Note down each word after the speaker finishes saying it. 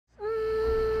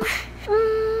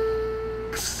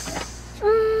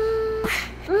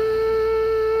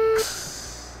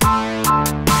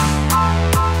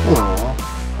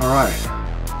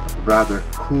rather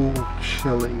cool,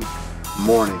 chilly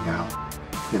morning out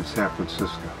in San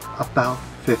Francisco. About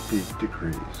 50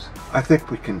 degrees. I think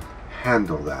we can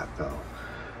handle that though.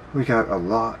 We got a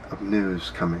lot of news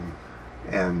coming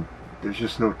and there's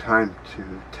just no time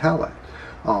to tell it.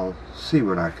 I'll see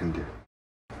what I can do.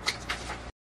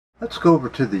 Let's go over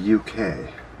to the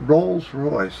UK.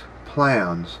 Rolls-Royce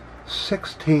plans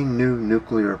 16 new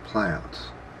nuclear plants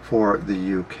for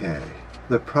the UK.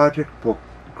 The project will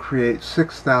create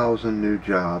 6,000 new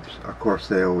jobs. Of course,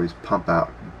 they always pump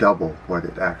out double what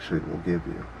it actually will give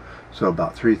you. So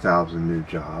about 3,000 new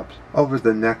jobs over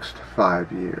the next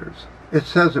 5 years. It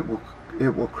says it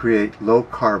will create low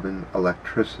carbon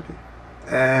electricity.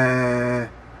 That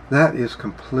is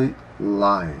complete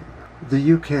lying.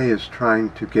 The UK is trying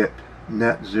to get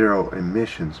net zero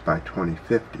emissions by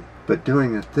 2050, but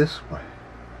doing it this way.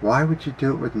 Why would you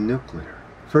do it with nuclear?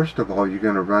 First of all, you're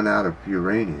going to run out of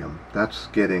uranium. That's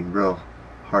getting real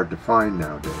hard to find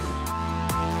nowadays.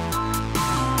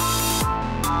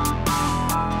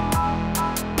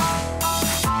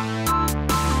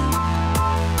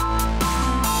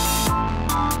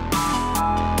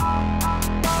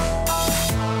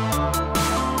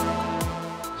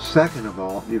 Second of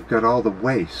all, you've got all the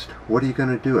waste. What are you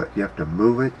going to do it? You have to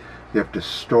move it. You have to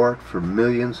store it for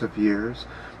millions of years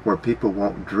where people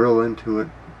won't drill into it,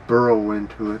 burrow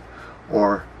into it,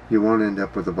 or you won't end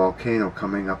up with a volcano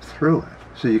coming up through it.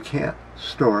 So you can't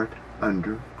store it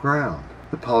underground.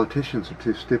 The politicians are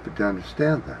too stupid to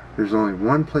understand that. There's only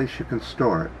one place you can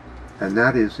store it, and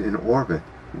that is in orbit,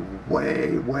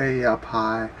 way, way up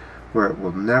high, where it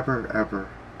will never, ever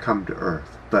come to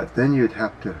Earth. But then you'd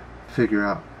have to figure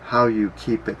out how you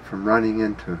keep it from running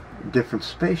into different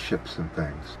spaceships and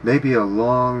things. Maybe a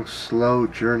long, slow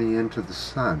journey into the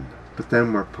sun. But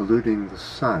then we're polluting the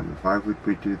sun. Why would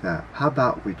we do that? How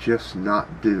about we just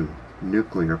not do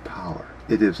nuclear power?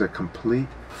 It is a complete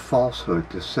falsehood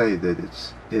to say that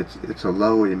it's a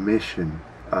low emission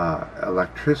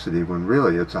electricity when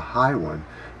really it's a high one,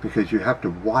 because you have to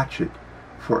watch it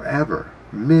forever,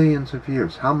 millions of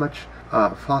years. How much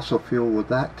fossil fuel will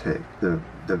that take?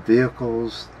 The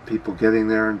vehicles, people getting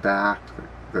there and back,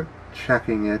 the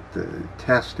checking it, the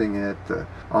testing it, the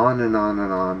on and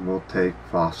on will take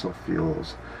fossil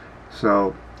fuels.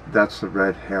 So that's the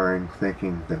red herring,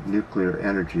 thinking that nuclear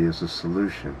energy is a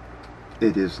solution.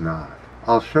 It is not.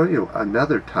 I'll show you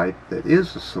another type that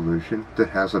is a solution that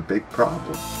has a big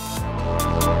problem.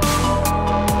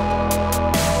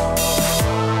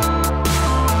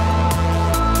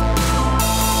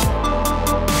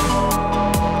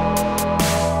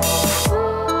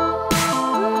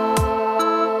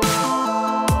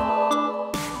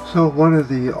 So one of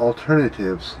the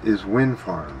alternatives is wind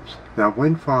farms. Now,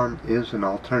 wind farm is an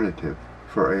alternative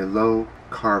for a low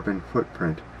carbon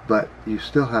footprint, but you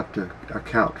still have to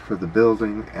account for the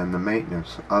building and the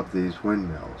maintenance of these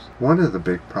windmills. One of the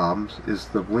big problems is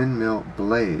the windmill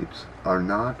blades are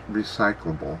not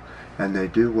recyclable, and they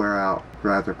do wear out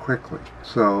rather quickly.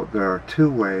 So there are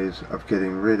two ways of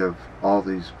getting rid of all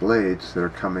these blades that are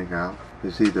coming out,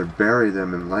 is either bury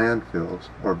them in landfills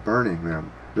or burning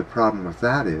them. The problem with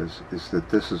that is that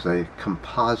this is a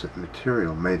composite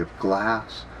material made of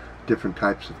glass, different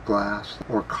types of glass,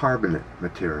 or carbonate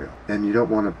material. And you don't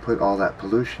want to put all that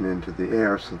pollution into the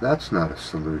air, so that's not a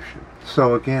solution.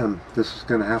 So again, this is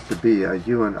going to have to be a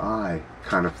you and I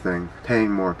kind of thing,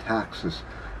 paying more taxes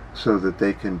so that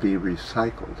they can be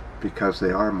recycled, because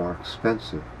they are more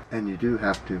expensive. And you do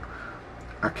have to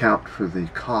account for the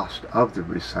cost of the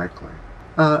recycling.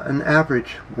 An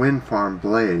average wind farm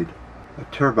blade, a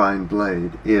turbine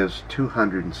blade, is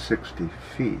 260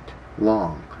 feet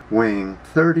long, weighing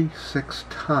 36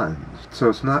 tons. So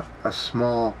it's not a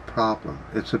small problem,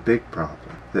 it's a big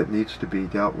problem that needs to be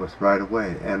dealt with right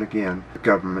away. And again, the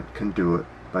government can do it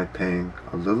by paying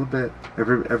a little bit.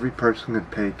 Every person can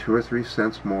pay 2 or 3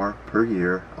 cents more per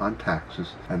year on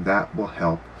taxes, and that will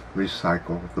help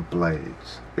recycle the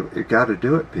blades. You got to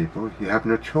do it, people. You have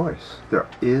no choice. There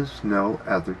is no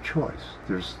other choice.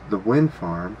 There's the wind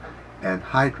farm and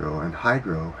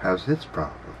hydro has its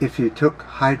problem. If you took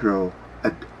hydro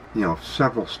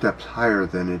several steps higher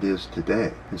than it is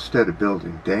today, instead of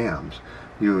building dams,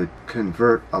 you would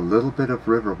convert a little bit of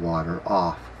river water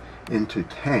off into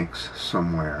tanks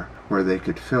somewhere where they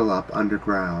could fill up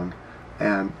underground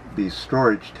and be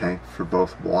storage tank for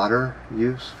both water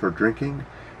use for drinking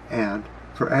and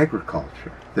for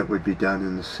agriculture that would be done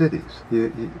in the cities.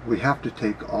 We have to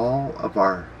take all of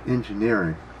our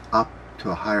engineering up to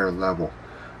a higher level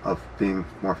of being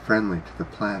more friendly to the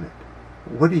planet.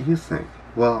 What do you think?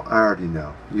 Well, I already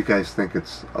know. You guys think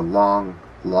it's a long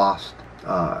lost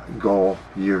goal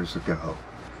years ago.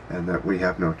 and that we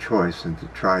have no choice, and to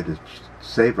try to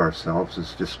save ourselves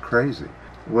is just crazy.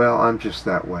 Well, I'm just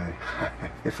that way.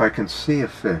 If I can see a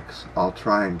fix, I'll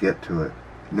try and get to it,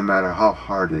 no matter how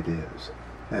hard it is.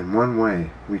 And one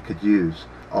way we could use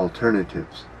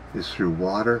alternatives is through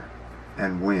water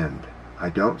and wind. I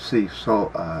don't see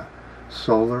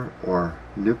solar or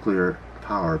nuclear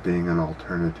power being an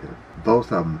alternative.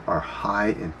 Both of them are high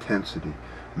intensity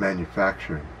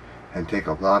manufacturing and take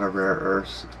a lot of rare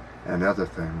earths and other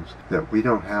things that we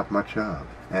don't have much of.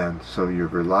 And so you're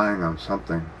relying on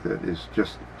something that is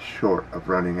just short of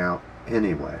running out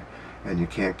anyway, and you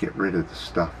can't get rid of the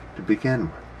stuff to begin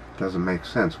with. It doesn't make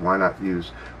sense. Why not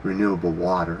use renewable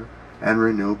water and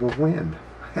renewable wind?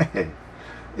 Hey,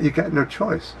 you got no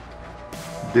choice,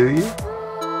 do you?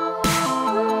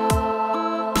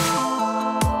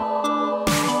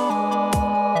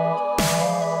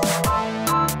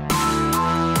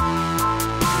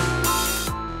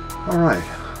 Alright,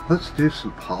 let's do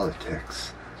some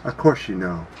politics. Of course you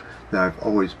know that I've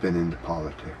always been into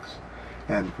politics.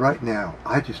 And right now,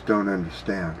 I just don't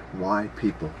understand why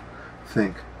people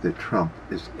think that Trump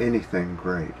is anything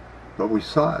great. But we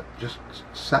saw it just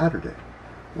Saturday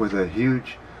with a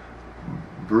huge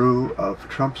brew of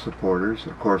Trump supporters.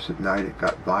 Of course, at night it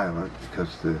got violent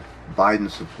because the Biden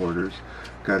supporters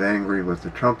got angry with the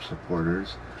Trump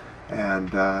supporters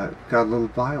and got a little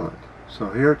violent. So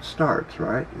here it starts,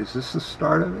 right? Is this the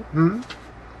start of it?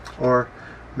 Or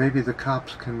maybe the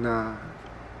cops can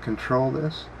control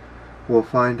this? We'll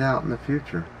find out in the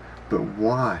future. But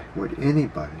why would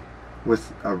anybody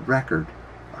with a record,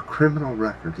 a criminal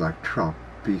record like Trump,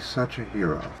 be such a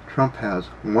hero? Trump has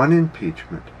 1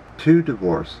 impeachment, 2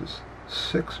 divorces,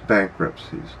 6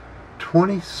 bankruptcies,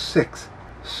 26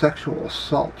 sexual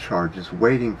assault charges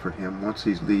waiting for him once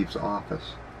he leaves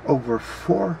office. Over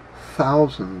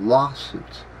 4,000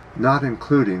 lawsuits, not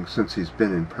including since he's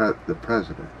been in the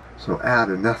president. So add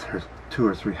another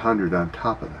 200 or 300 on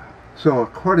top of that. So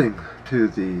according to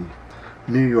the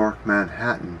New York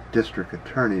Manhattan District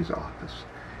Attorney's Office,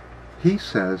 he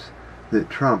says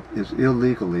that Trump is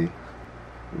illegally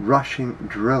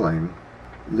drilling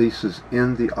leases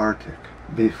in the Arctic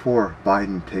before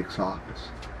Biden takes office.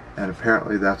 And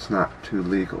apparently that's not too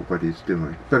legal what he's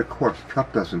doing. But of course,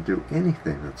 Trump doesn't do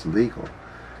anything that's legal.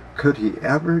 Could he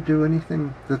ever do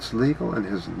anything that's legal in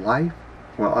his life?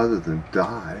 Well, other than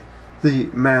die. The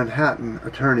Manhattan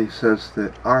attorney says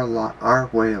that our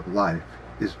way of life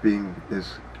is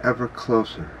ever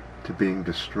closer to being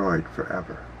destroyed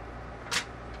forever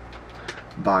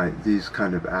by these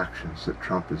kind of actions that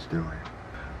Trump is doing.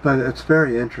 But it's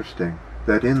very interesting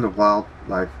that in the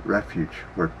wildlife refuge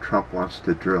where Trump wants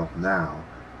to drill now,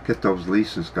 get those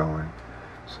leases going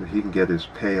so he can get his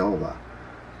payola,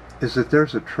 is that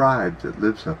there's a tribe that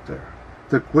lives up there.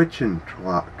 The Gwich'in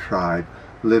tribe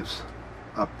lives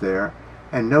up there,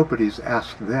 and nobody's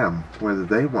asked them whether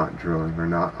they want drilling or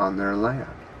not on their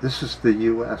land. This is the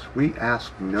U.S. We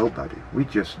ask nobody. We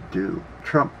just do.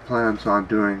 Trump plans on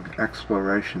doing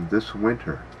exploration this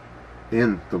winter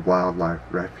in the wildlife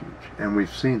refuge, and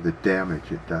we've seen the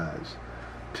damage it does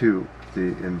to the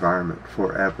environment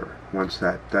forever. Once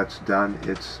that's done,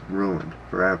 it's ruined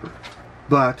forever.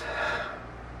 But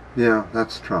you know,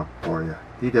 that's Trump for you.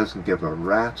 He doesn't give a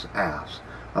rat's ass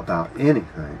about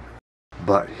anything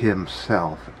but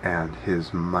himself and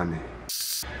his money.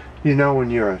 You know, when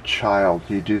you're a child,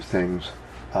 you do things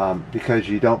because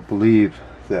you don't believe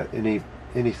that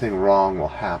anything wrong will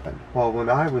happen. Well, when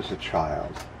I was a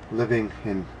child, living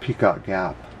in Peacock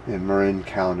Gap in Marin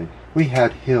County, we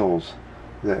had hills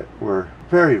that were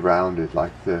very rounded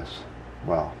like this.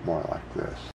 Well, more like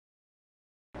this.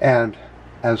 And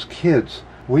as kids,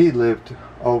 we lived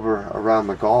over around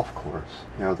the golf course.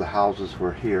 You know, the houses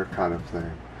were here kind of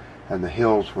thing, and the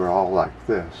hills were all like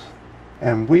this.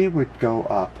 And we would go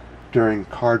up during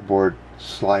cardboard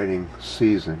sliding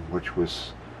season, which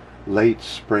was late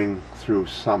spring through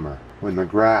summer, when the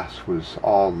grass was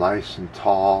all nice and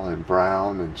tall and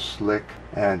brown and slick.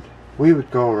 And we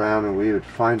would go around and we would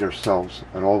find ourselves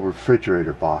an old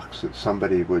refrigerator box that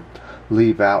somebody would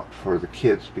leave out for the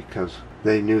kids because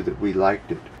they knew that we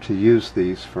liked it, to use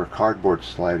these for cardboard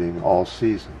sliding all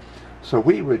season. So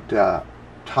we would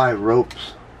tie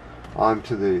ropes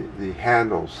onto the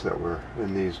handles that were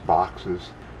in these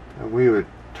boxes, and we would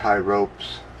tie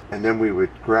ropes, and then we would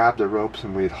grab the ropes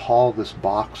and we'd haul this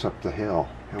box up the hill,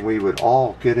 and we would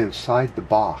all get inside the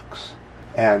box,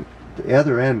 and the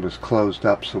other end was closed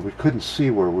up so we couldn't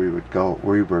see where we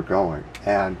were going,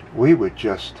 and we would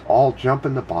just all jump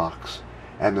in the box,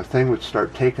 and the thing would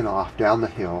start taking off down the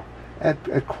hill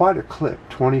at quite a clip,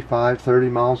 25, 30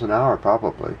 miles an hour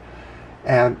probably.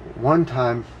 And one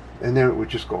time and then it would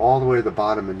just go all the way to the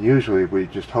bottom, and usually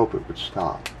we'd just hope it would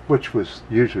stop, which was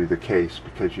usually the case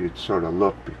because you'd sort of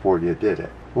look before you did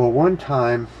it. Well, one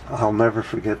time, I'll never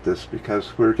forget this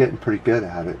because we were getting pretty good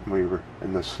at it,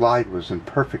 and the slide was in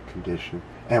perfect condition,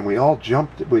 and we all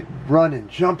jumped. We'd run and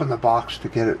jump in the box to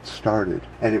get it started,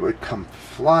 and it would come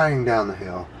flying down the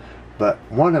hill. But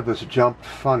one of us jumped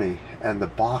funny, and the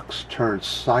box turned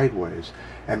sideways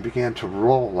and began to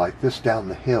roll like this down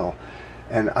the hill.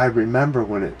 And I remember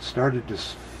when it started to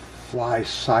fly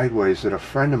sideways that a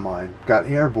friend of mine got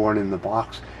airborne in the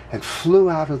box and flew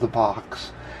out of the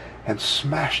box and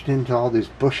smashed into all these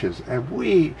bushes. And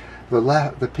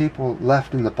the people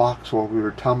left in the box while we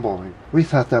were tumbling, we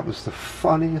thought that was the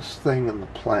funniest thing on the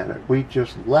planet. We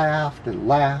just laughed and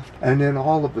laughed, and then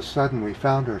all of a sudden we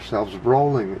found ourselves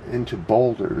rolling into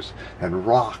boulders and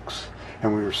rocks,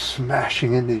 and we were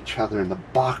smashing into each other, and the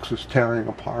box was tearing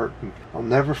apart. And I'll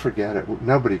never forget it.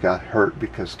 Nobody got hurt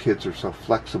because kids are so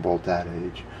flexible at that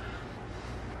age.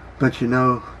 But you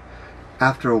know,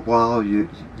 after a while you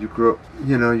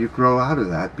grow out of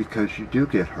that, because you do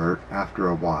get hurt after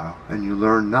a while, and you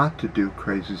learn not to do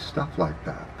crazy stuff like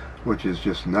that, which is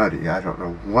just nutty. I don't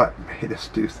know what made us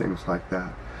do things like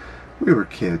that. We were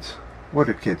kids. What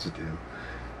do kids do?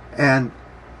 And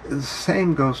the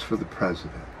same goes for the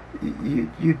president.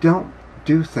 You don't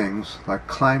do things like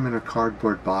climb in a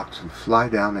cardboard box and fly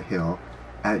down a hill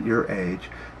at your age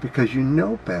because you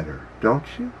know better, don't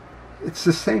you? It's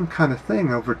the same kind of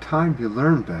thing. Over time you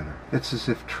learn better. It's as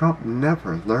if Trump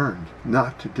never learned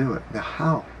not to do it. Now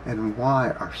how and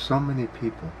why are so many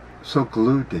people so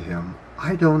glued to him?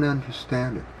 I don't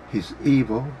understand it. He's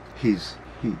evil. He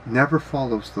never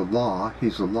follows the law.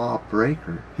 He's a law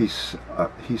breaker. He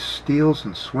steals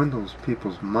and swindles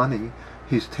people's money.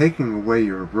 He's taking away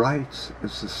your rights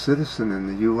as a citizen in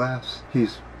the U.S.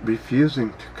 He's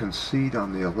refusing to concede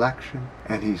on the election,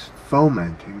 and he's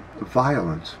fomenting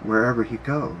violence wherever he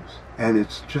goes. And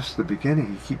it's just the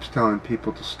beginning. He keeps telling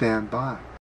people to stand by.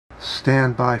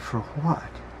 Stand by for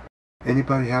what?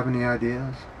 Anybody have any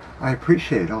ideas? I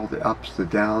appreciate all the ups, the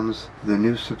downs, the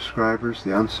new subscribers,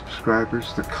 the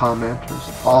unsubscribers, the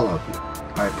commenters, all of you.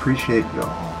 I appreciate you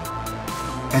all.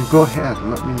 And go ahead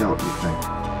and let me know what you think.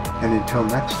 And until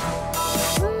next time.